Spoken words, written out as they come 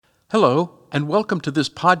Hello, and welcome to this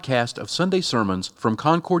podcast of Sunday sermons from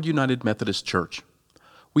Concord United Methodist Church.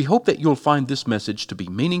 We hope that you'll find this message to be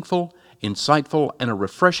meaningful, insightful, and a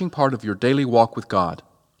refreshing part of your daily walk with God.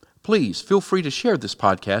 Please feel free to share this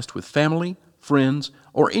podcast with family, friends,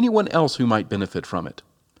 or anyone else who might benefit from it.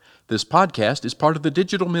 This podcast is part of the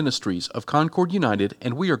digital ministries of Concord United,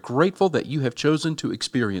 and we are grateful that you have chosen to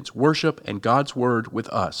experience worship and God's Word with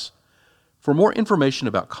us. For more information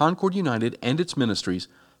about Concord United and its ministries,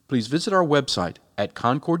 please visit our website at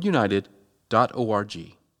concordunited.org.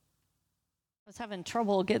 I was having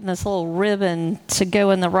trouble getting this little ribbon to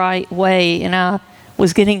go in the right way, and I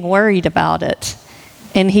was getting worried about it.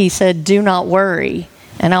 And he said, "Do not worry."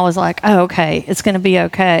 And I was like, oh, okay, it's going to be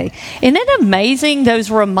okay. Isn't it amazing,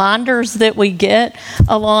 those reminders that we get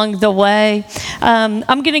along the way? I'm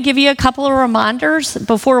going to give you a couple of reminders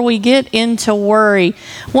before we get into worry.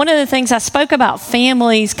 One of the things I spoke about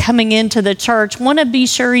families coming into the church, want to be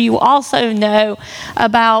sure you also know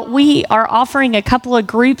about, we are offering a couple of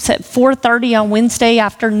groups at 4:30 on Wednesday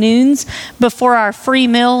afternoons before our free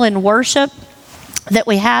meal and worship that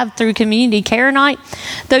we have through Community Care Night.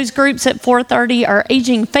 Those groups at 4:30 are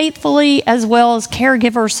Aging Faithfully as well as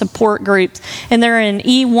caregiver support groups. And they're in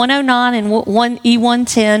E109 and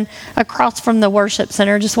E110 across from the worship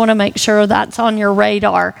center. Just want to make sure that's on your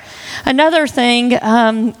radar. Another thing,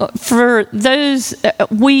 for those,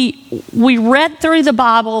 we read through the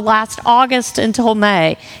Bible last August until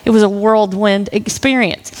May. It was a whirlwind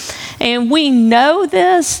experience. And we know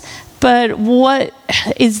this, but what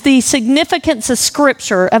is the significance of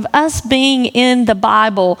Scripture, of us being in the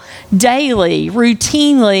Bible daily,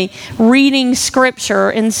 routinely reading Scripture?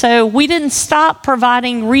 And so we didn't stop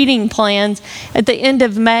providing reading plans at the end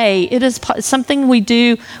of May. It is something we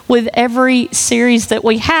do with every series that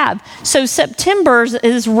we have. So September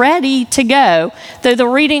is ready to go, though the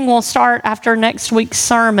reading will start after next week's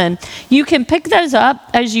sermon. You can pick those up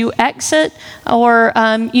as you exit, or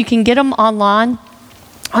you can get them online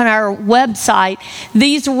on our website.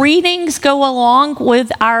 These readings go along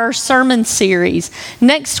with our sermon series.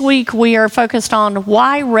 Next week, we are focused on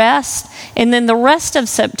why rest, and then the rest of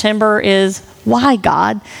September is why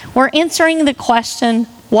God. We're answering the question,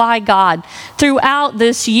 why God? Throughout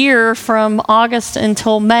this year, from August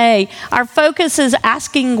until May, our focus is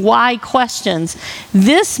asking why questions.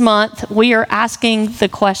 This month, we are asking the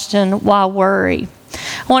question, why worry?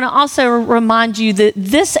 I want to also remind you that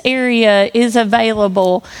this area is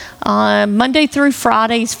available Monday through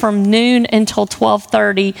Fridays from noon until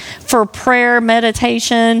 12:30 for prayer,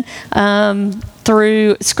 meditation,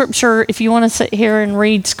 through Scripture. If you want to sit here and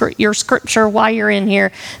read your Scripture while you're in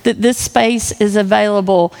here, that this space is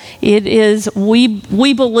available. It is, we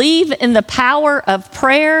believe in the power of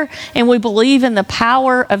prayer, and we believe in the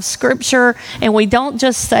power of Scripture, and we don't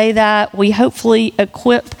just say that, we hopefully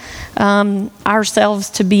equip ourselves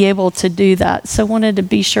to be able to do that. So wanted to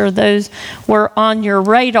be sure those were on your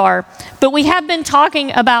radar. But we have been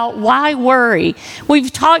talking about why worry.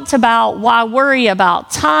 We've talked about why worry about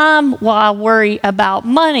time, why worry about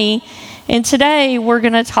money, and today we're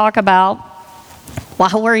going to talk about why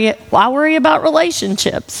worry about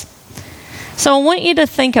relationships. So I want you to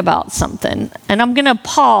think about something, and I'm going to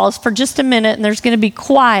pause for just a minute, and there's going to be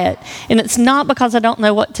quiet, and it's not because I don't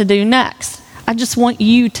know what to do next. I just want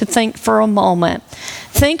you to think for a moment.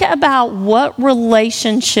 Think about what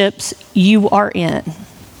relationships you are in.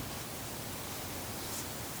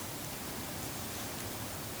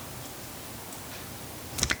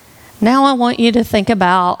 Now I want you to think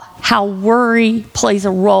about how worry plays a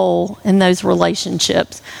role in those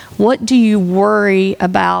relationships. What do you worry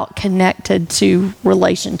about connected to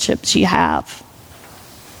relationships you have?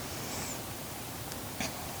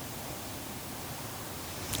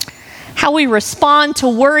 How we respond to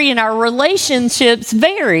worry in our relationships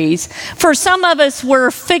varies. For some of us,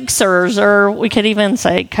 we're fixers, or we could even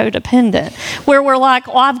say codependent, where we're like,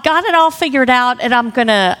 well, I've got it all figured out, and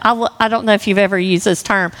I don't know if you've ever used this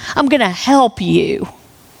term, I'm going to help you.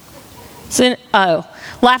 So,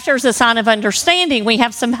 laughter is a sign of understanding. We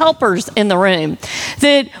have some helpers in the room.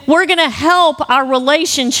 That we're going to help our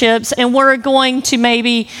relationships, and we're going to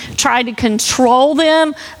maybe try to control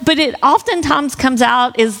them. But it oftentimes comes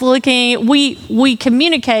out as we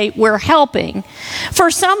communicate, we're helping. For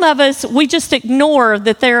some of us, we just ignore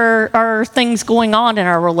that there are things going on in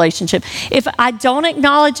our relationship. If I don't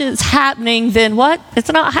acknowledge it's happening, then what? It's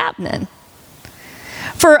not happening.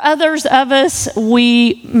 For others of us,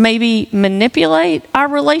 we maybe manipulate our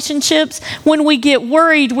relationships. When we get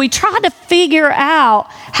worried, we try to figure out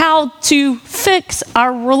how to fix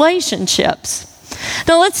our relationships.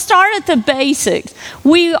 Now let's start at the basics.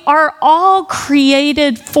 We are all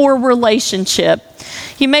created for relationship.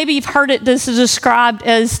 You maybe have heard it this is described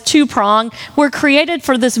as two-pronged. We're created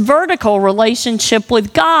for this vertical relationship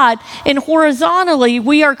with God, and horizontally,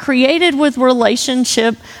 we are created with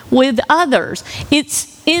relationship with others.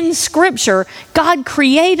 It's in Scripture. God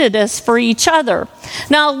created us for each other.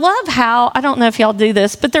 Now, I love how, I don't know if y'all do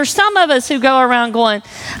this, but there's some of us who go around going,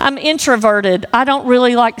 I'm introverted. I don't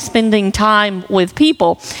really like spending time with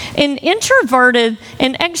people. And introverted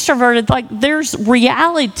and extroverted, like there's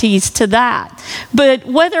realities to that. But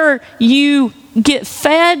whether you get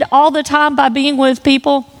fed all the time by being with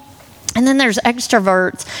people, and then there's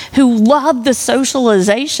extroverts who love the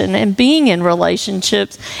socialization and being in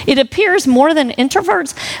relationships. It appears more than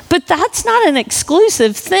introverts, but that's not an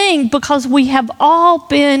exclusive thing because we have all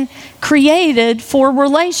been created for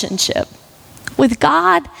relationship with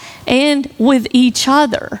God and with each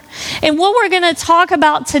other. And what we're going to talk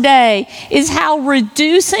about today is how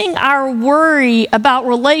reducing our worry about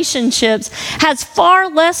relationships has far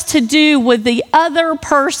less to do with the other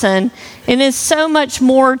person and is so much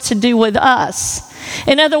more to do with us.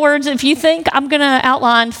 In other words, if you think I'm going to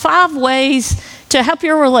outline 5 ways to help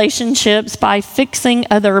your relationships by fixing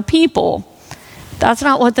other people, that's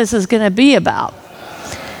not what this is going to be about.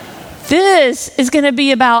 This is going to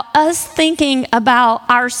be about us thinking about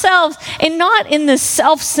ourselves and not in this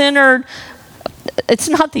self-centered, it's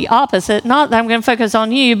not the opposite, not that I'm going to focus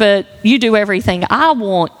on you, but you do everything I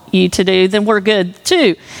want you to do, then we're good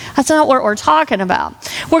too. That's not what we're talking about.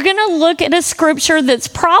 We're going to look at a scripture that's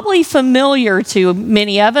probably familiar to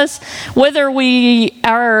many of us, whether we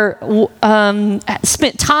are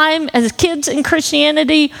spent time as kids in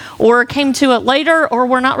Christianity or came to it later, or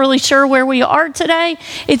we're not really sure where we are today.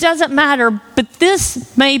 It doesn't matter, but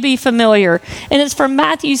this may be familiar. And it's from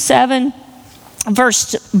Matthew 7,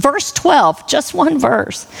 verse 12, just one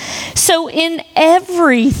verse. So in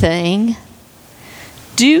everything,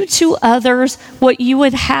 do to others what you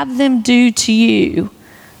would have them do to you,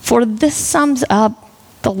 for this sums up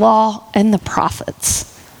the law and the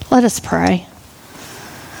prophets. Let us pray.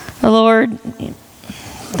 Lord,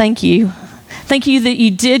 thank you. Thank you that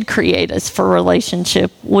you did create us for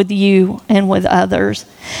relationship with you and with others.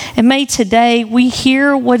 And may today we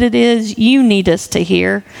hear what it is you need us to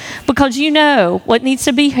hear, because you know what needs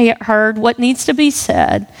to be heard, what needs to be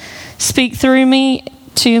said. Speak through me,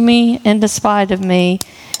 to me, and despite of me.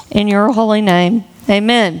 In your holy name,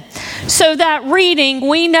 amen. So that reading,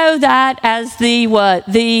 we know that as the what?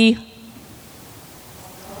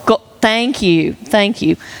 Thank you.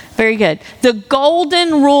 Very good. The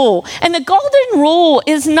golden rule. And the golden rule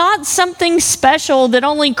is not something special that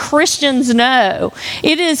only Christians know.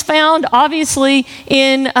 It is found, obviously,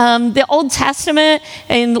 in the Old Testament,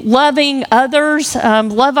 in loving others,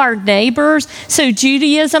 love our neighbors. So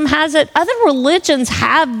Judaism has it. Other religions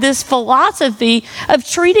have this philosophy of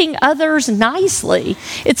treating others nicely.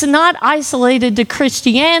 It's not isolated to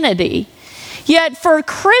Christianity. Yet for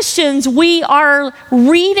Christians, we are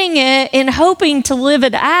reading it and hoping to live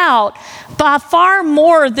it out by far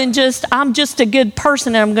more than just, I'm just a good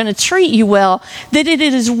person and I'm going to treat you well. That it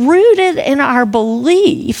is rooted in our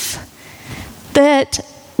belief that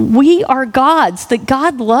we are God's, that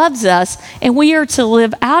God loves us, and we are to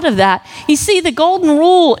live out of that. You see, the golden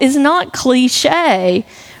rule is not cliche.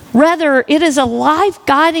 Rather, it is a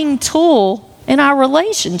life-guiding tool in our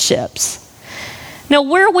relationships. Now,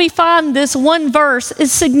 where we find this one verse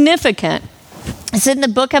is significant. It's in the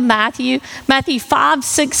book of Matthew. Matthew 5,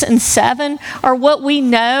 6, and 7 are what we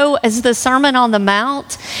know as the Sermon on the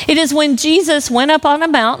Mount. It is when Jesus went up on a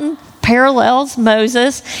mountain, parallels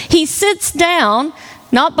Moses. He sits down,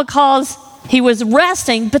 not because he was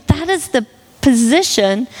resting, but that is the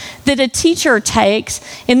position that a teacher takes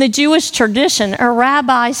in the Jewish tradition. A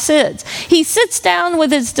rabbi sits. He sits down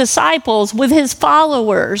with his disciples, with his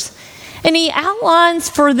followers, and he outlines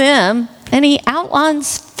for them, and he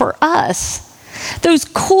outlines for us those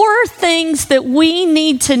core things that we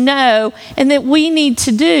need to know and that we need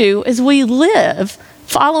to do as we live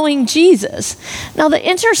following Jesus. Now, the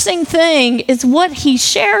interesting thing is what he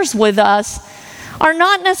shares with us are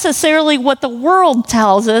not necessarily what the world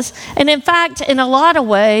tells us. And in fact, in a lot of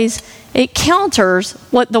ways, it counters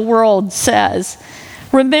what the world says.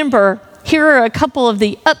 Remember, here are a couple of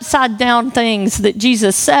the upside down things that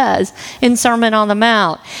Jesus says in Sermon on the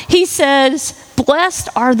Mount. He says, blessed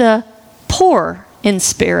are the poor in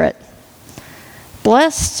spirit.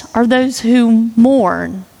 Blessed are those who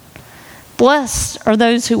mourn. Blessed are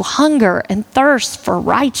those who hunger and thirst for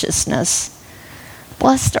righteousness.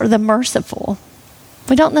 Blessed are the merciful.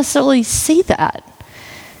 We don't necessarily see that.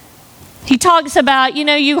 He talks about,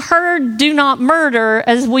 you heard do not murder,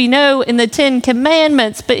 as we know in the 10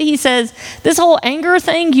 Commandments, but he says this whole anger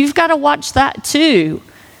thing, you've got to watch that too.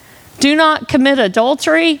 Do not commit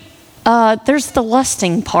adultery. There's the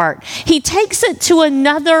lusting part. He takes it to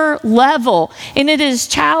another level, and it is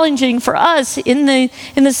challenging for us. In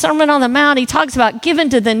the Sermon on the Mount, he talks about giving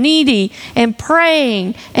to the needy and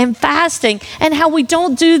praying and fasting, and how we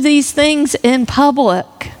don't do these things in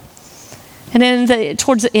public. And then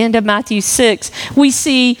towards the end of Matthew 6, we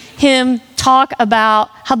see him talk about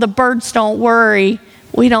how the birds don't worry.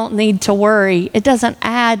 We don't need to worry. It doesn't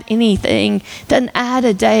add anything, doesn't add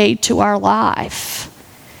a day to our life.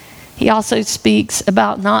 He also speaks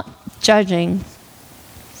about not judging.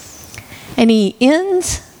 And he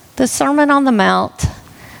ends the Sermon on the Mount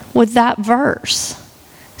with that verse.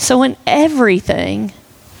 So in everything,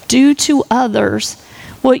 do to others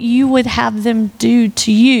what you would have them do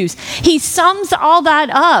to you. He sums all that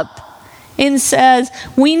up and says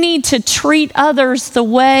we need to treat others the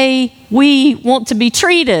way we want to be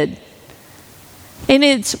treated. And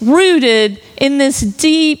it's rooted in this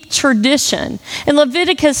deep tradition. In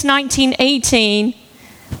Leviticus 19:18,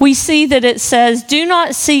 we see that it says, do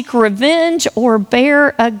not seek revenge or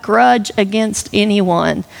bear a grudge against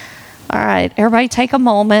anyone. All right, everybody take a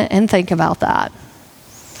moment and think about that.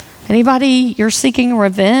 Anybody you're seeking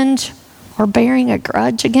revenge or bearing a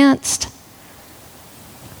grudge against?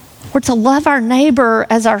 We're to love our neighbor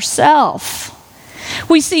as ourselves.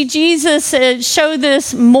 We see Jesus show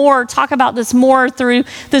this more, talk about this more through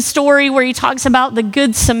the story where he talks about the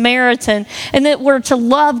Good Samaritan, and that we're to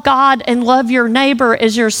love God and love your neighbor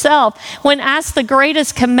as yourself. When asked the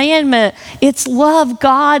greatest commandment, it's love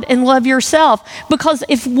God and love yourself. Because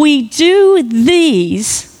if we do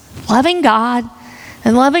these, loving God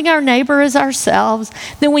and loving our neighbor as ourselves,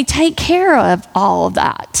 then we take care of all of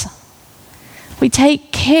that. We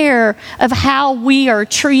take care of how we are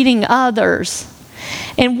treating others.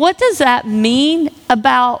 And what does that mean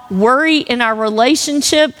about worry in our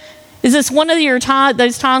relationship? Is this one of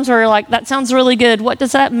those times where you're like, that sounds really good. What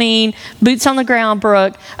does that mean, boots on the ground,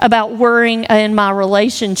 Brooke, about worrying in my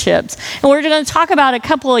relationships? And we're going to talk about a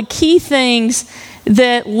couple of key things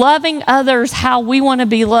that loving others how we want to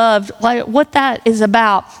be loved, like what that is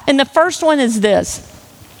about. And the first one is this.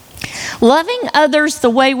 Loving others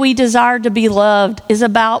the way we desire to be loved is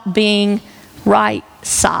about being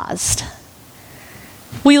right-sized.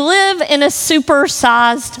 We live in a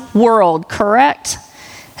super-sized world, correct?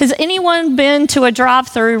 Has anyone been to a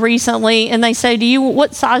drive-thru recently and they say,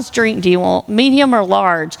 what size drink do you want, medium or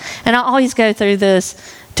large? And I always go through this,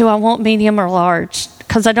 do I want medium or large?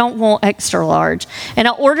 Because I don't want extra large. And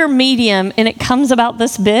I order medium and it comes about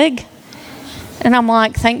this big. And I'm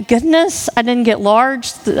like, thank goodness I didn't get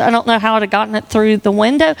large. I don't know how I'd have gotten it through the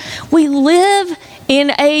window. We live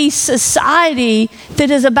in a society that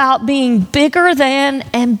is about being bigger than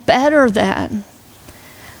and better than.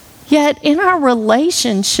 Yet in our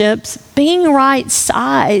relationships, being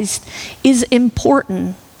right-sized is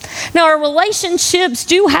important. Now, our relationships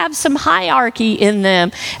do have some hierarchy in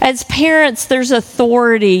them. As parents, there's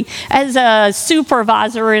authority. As a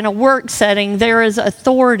supervisor in a work setting, there is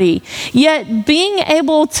authority. Yet, being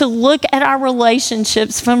able to look at our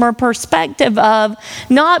relationships from a perspective of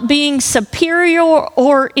not being superior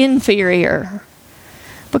or inferior.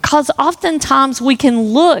 Because oftentimes we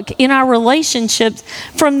can look in our relationships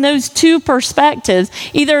from those two perspectives.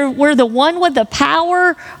 Either we're the one with the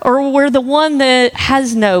power or we're the one that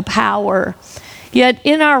has no power. Yet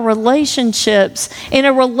in our relationships, in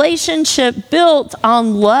a relationship built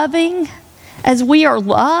on loving as we are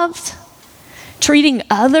loved, treating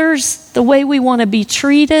others the way we want to be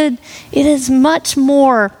treated, it is much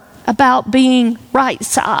more about being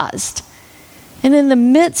right-sized. And in the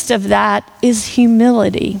midst of that is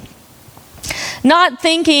humility. Not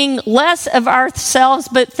thinking less of ourselves,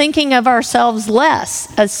 but thinking of ourselves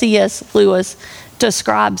less, as C.S. Lewis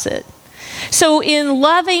describes it. So in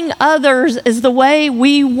loving others is the way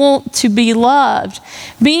we want to be loved.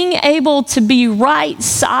 Being able to be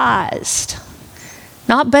right-sized.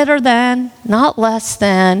 Not better than, not less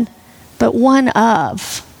than, but one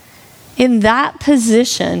of. In that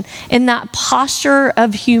position, in that posture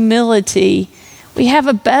of humility, we have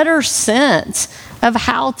a better sense of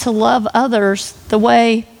how to love others the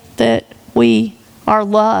way that we are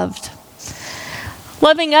loved.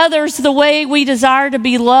 Loving others the way we desire to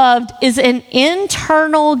be loved is an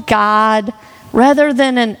internal guide rather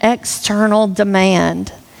than an external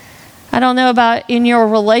demand. I don't know about in your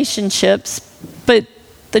relationships, but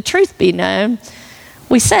the truth be known,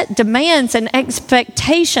 we set demands and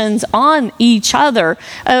expectations on each other.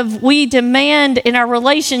 We demand in our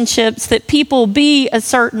relationships that people be a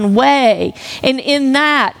certain way. And in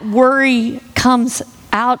that, worry comes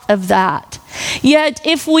out of that. Yet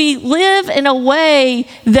if we live in a way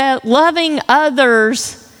that loving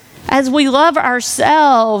others as we love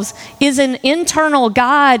ourselves is an internal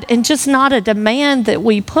guide and just not a demand that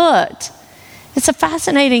we put. It's a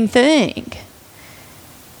fascinating thing.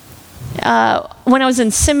 When I was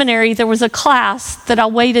in seminary, there was a class that I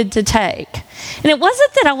waited to take. And it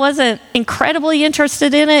wasn't that I wasn't incredibly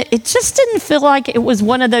interested in it. It just didn't feel like it was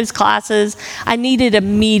one of those classes I needed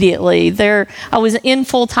immediately. I was in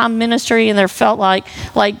full-time ministry, and there felt like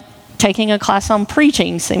taking a class on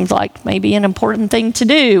preaching seems like maybe an important thing to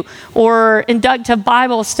do, or inductive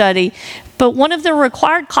Bible study. But one of the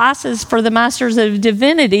required classes for the Masters of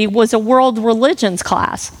Divinity was a world religions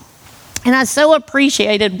class. And I so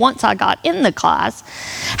appreciated, once I got in the class,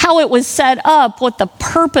 how it was set up, what the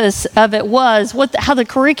purpose of it was, how the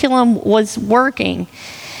curriculum was working.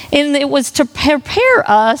 And it was to prepare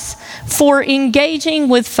us for engaging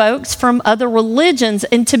with folks from other religions,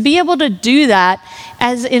 and to be able to do that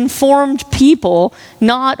as informed people,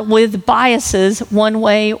 not with biases one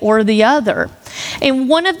way or the other. And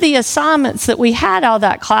one of the assignments that we had out of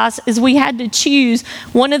that class is we had to choose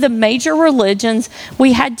one of the major religions.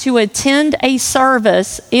 We had to attend a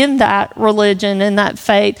service in that religion, in that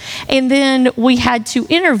faith, and then we had to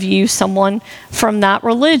interview someone from that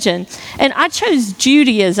religion. And I chose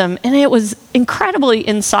Judaism, and it was incredibly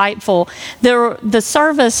insightful. The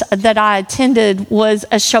service that I attended was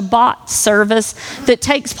a Shabbat service that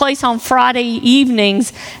takes place on Friday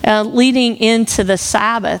evenings leading into the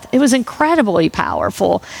Sabbath. It was incredibly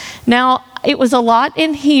powerful. Now, it was a lot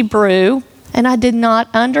in Hebrew, and I did not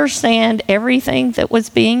understand everything that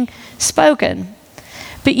was being spoken.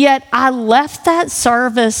 But yet, I left that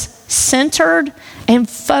service centered and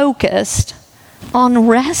focused on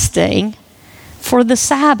resting for the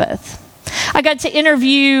Sabbath. I got to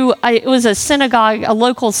interview, it was a synagogue, a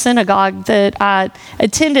local synagogue that I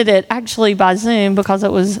attended it actually by Zoom because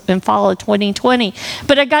it was in fall of 2020.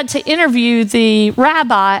 But I got to interview the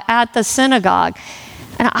rabbi at the synagogue.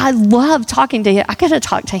 And I loved talking to him. I got to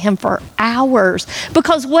talk to him for hours,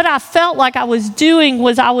 because what I felt like I was doing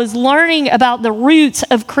was I was learning about the roots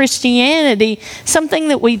of Christianity, something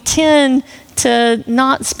that we tend to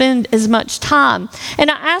not spend as much time.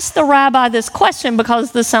 And I asked the rabbi this question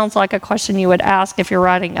because this sounds like a question you would ask if you're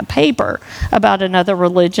writing a paper about another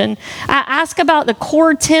religion. I asked about the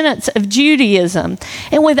core tenets of Judaism,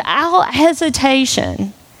 and without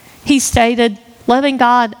hesitation, he stated, loving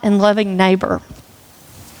God and loving neighbor.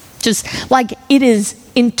 Just like it is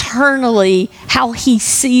internally how he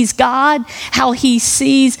sees God, how he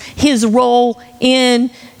sees his role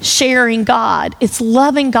in sharing God. It's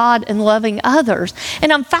loving God and loving others.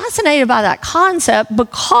 And I'm fascinated by that concept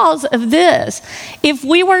because of this. If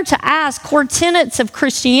we were to ask core tenets of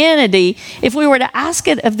Christianity, if we were to ask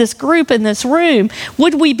it of this group in this room,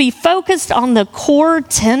 would we be focused on the core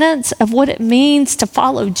tenets of what it means to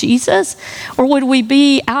follow Jesus? Or would we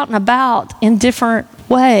be out and about in different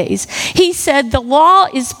ways? He said the law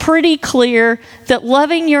is pretty clear that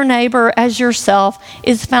loving your neighbor as yourself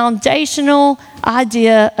is foundational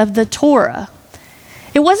idea of the Torah.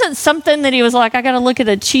 It wasn't something that he was like, I got to look at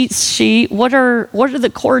a cheat sheet. What are the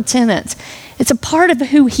core tenets? It's a part of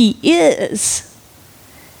who he is.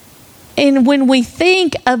 And when we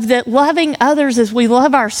think of that loving others as we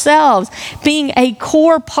love ourselves being a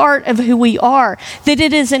core part of who we are, that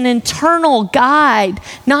it is an internal guide,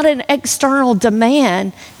 not an external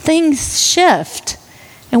demand, things shift.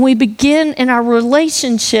 And we begin in our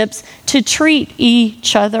relationships to treat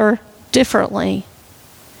each other differently.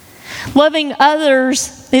 Loving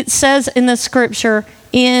others, it says in the scripture,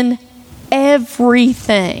 in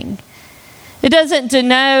everything. It doesn't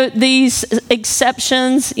denote these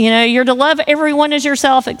exceptions. You're to love everyone as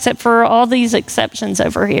yourself except for all these exceptions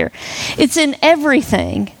over here. It's in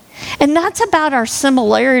everything. And that's about our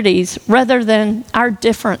similarities rather than our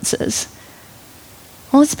differences.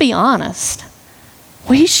 Well, let's be honest.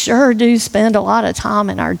 We sure do spend a lot of time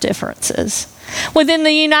in our differences. Within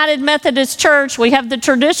the United Methodist Church, we have the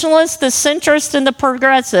traditionalists, the centrists, and the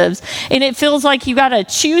progressives. And it feels like you got to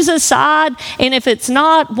choose a side, and if it's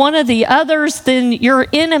not one of the others, then you're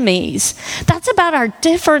enemies. That's about our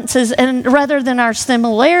differences and rather than our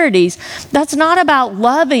similarities. That's not about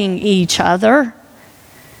loving each other.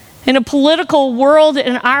 In a political world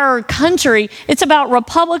in our country, it's about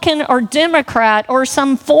Republican or Democrat or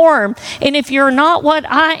some form. And if you're not what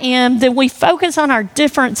I am, then we focus on our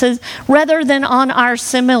differences rather than on our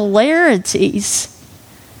similarities.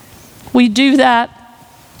 We do that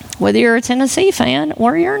whether you're a Tennessee fan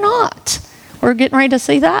or you're not. We're getting ready to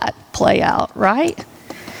see that play out, right?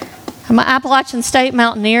 My Appalachian State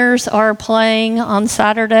Mountaineers are playing on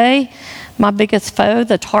Saturday my biggest foe,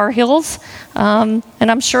 the Tar Heels. And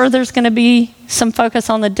I'm sure there's going to be some focus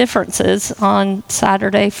on the differences on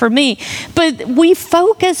Saturday for me. But we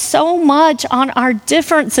focus so much on our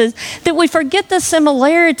differences that we forget the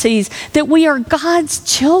similarities, that we are God's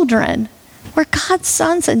children. We're God's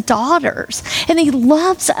sons and daughters. And He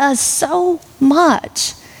loves us so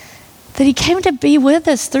much that He came to be with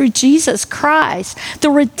us through Jesus Christ, the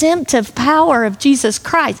redemptive power of Jesus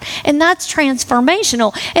Christ. And that's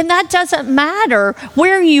transformational. And that doesn't matter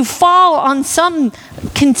where you fall on some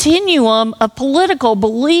continuum of political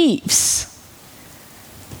beliefs.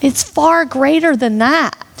 It's far greater than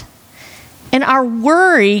that. And our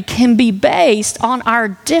worry can be based on our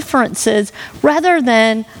differences rather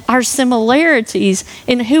than our similarities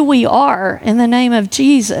in who we are in the name of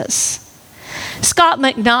Jesus. Scott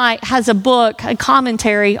McKnight has a book, a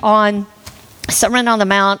commentary on Sermon on the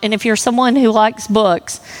Mount. And if you're someone who likes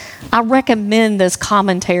books, I recommend this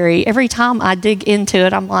commentary. Every time I dig into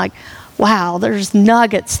it, I'm like, wow, there's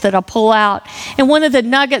nuggets that I pull out. And one of the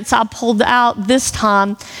nuggets I pulled out this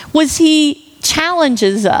time was he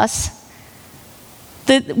challenges us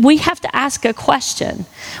that we have to ask a question.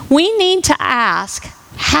 We need to ask,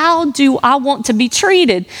 how do I want to be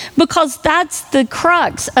treated? Because that's the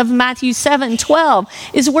crux of Matthew 7:12,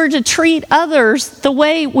 is we're to treat others the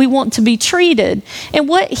way we want to be treated. And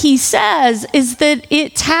what he says is that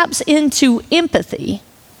it taps into empathy.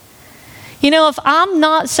 You know, if I'm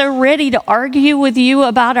not so ready to argue with you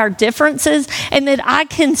about our differences and that I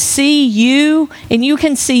can see you and you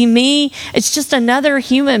can see me, it's just another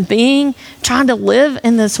human being trying to live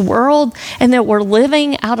in this world, and that we're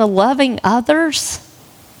living out of loving others,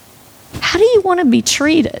 how do you want to be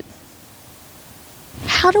treated?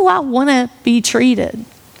 How do I want to be treated?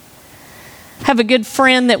 I have a good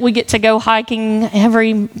friend that we get to go hiking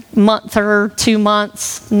every month or 2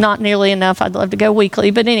 months. Not nearly enough. I'd love to go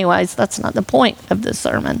weekly. But anyways, that's not the point of this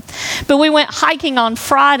sermon. But we went hiking on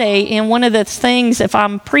Friday, and one of the things, if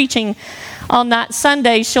I'm preaching on that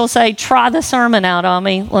Sunday, she'll say, try the sermon out on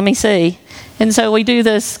me. Let me see. And so we do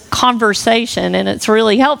this conversation, and it's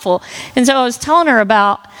really helpful. And so I was telling her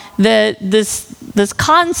about this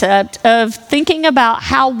concept of thinking about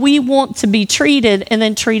how we want to be treated and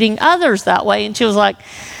then treating others that way. And she was like,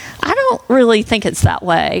 I don't really think it's that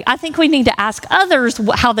way. I think we need to ask others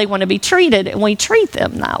how they want to be treated, and we treat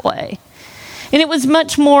them that way. And it was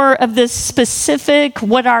much more of this specific,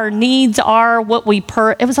 what our needs are,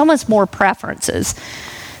 it was almost more preferences.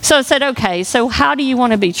 So I said, okay, so how do you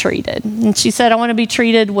want to be treated? And she said, I want to be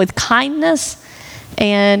treated with kindness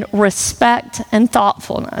and respect and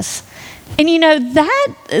thoughtfulness. And you know,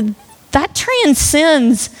 that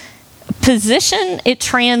transcends position. It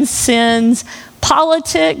transcends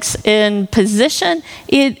politics and position.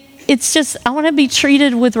 It's just, I want to be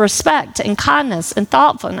treated with respect and kindness and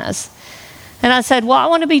thoughtfulness. And I said, well, I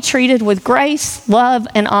want to be treated with grace, love,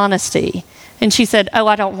 and honesty. And she said, oh,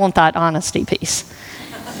 I don't want that honesty piece.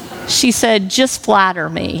 She said, just flatter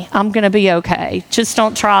me. I'm going to be okay. Just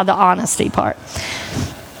don't try the honesty part.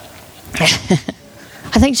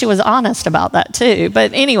 I think she was honest about that too.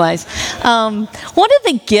 But anyways, one of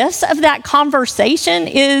the gifts of that conversation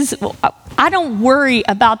is I don't worry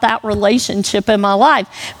about that relationship in my life.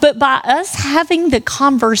 But by us having the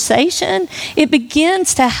conversation, it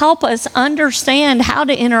begins to help us understand how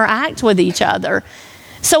to interact with each other.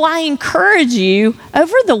 So I encourage you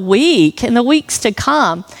over the week and the weeks to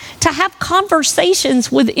come to have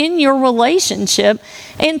conversations within your relationship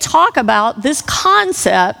and talk about this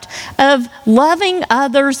concept of loving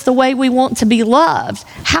others the way we want to be loved.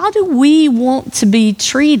 How do we want to be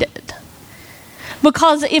treated?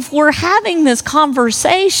 Because if we're having this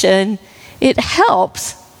conversation, it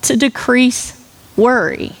helps to decrease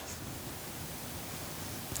worry.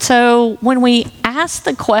 So when we ask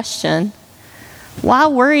the question, why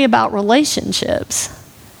worry about relationships?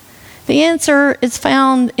 The answer is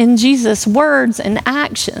found in Jesus' words and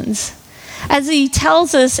actions. As he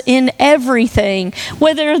tells us in everything,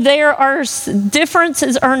 whether there are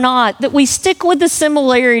differences or not, that we stick with the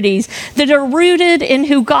similarities that are rooted in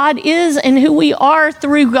who God is and who we are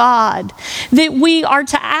through God. That we are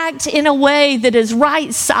to act in a way that is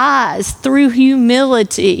right-sized through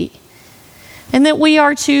humility. And that we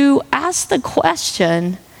are to ask the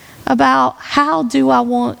question about, how do I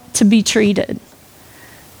want to be treated?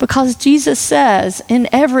 Because Jesus says in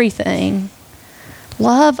everything,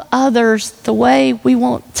 love others the way we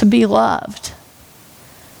want to be loved.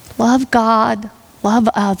 Love God, love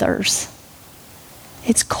others.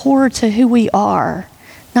 It's core to who we are,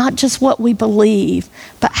 not just what we believe,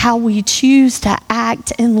 but how we choose to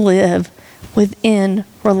act and live within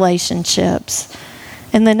relationships.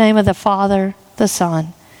 In the name of the Father, the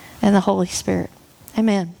Son, and the Holy Spirit.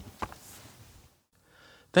 Amen.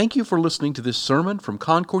 Thank you for listening to this sermon from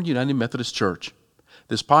Concord United Methodist Church.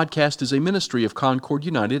 This podcast is a ministry of Concord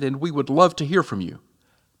United, and we would love to hear from you.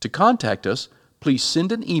 To contact us, please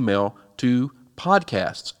send an email to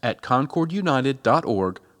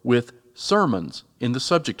podcasts@concordunited.org with sermons in the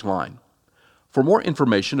subject line. For more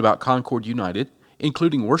information about Concord United,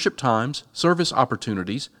 including worship times, service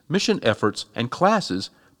opportunities, mission efforts, and classes,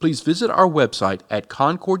 please visit our website at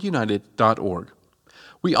concordunited.org.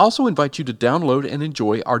 We also invite you to download and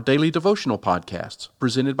enjoy our daily devotional podcasts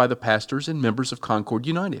presented by the pastors and members of Concord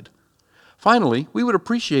United. Finally, we would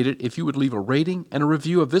appreciate it if you would leave a rating and a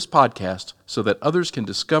review of this podcast so that others can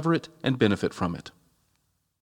discover it and benefit from it.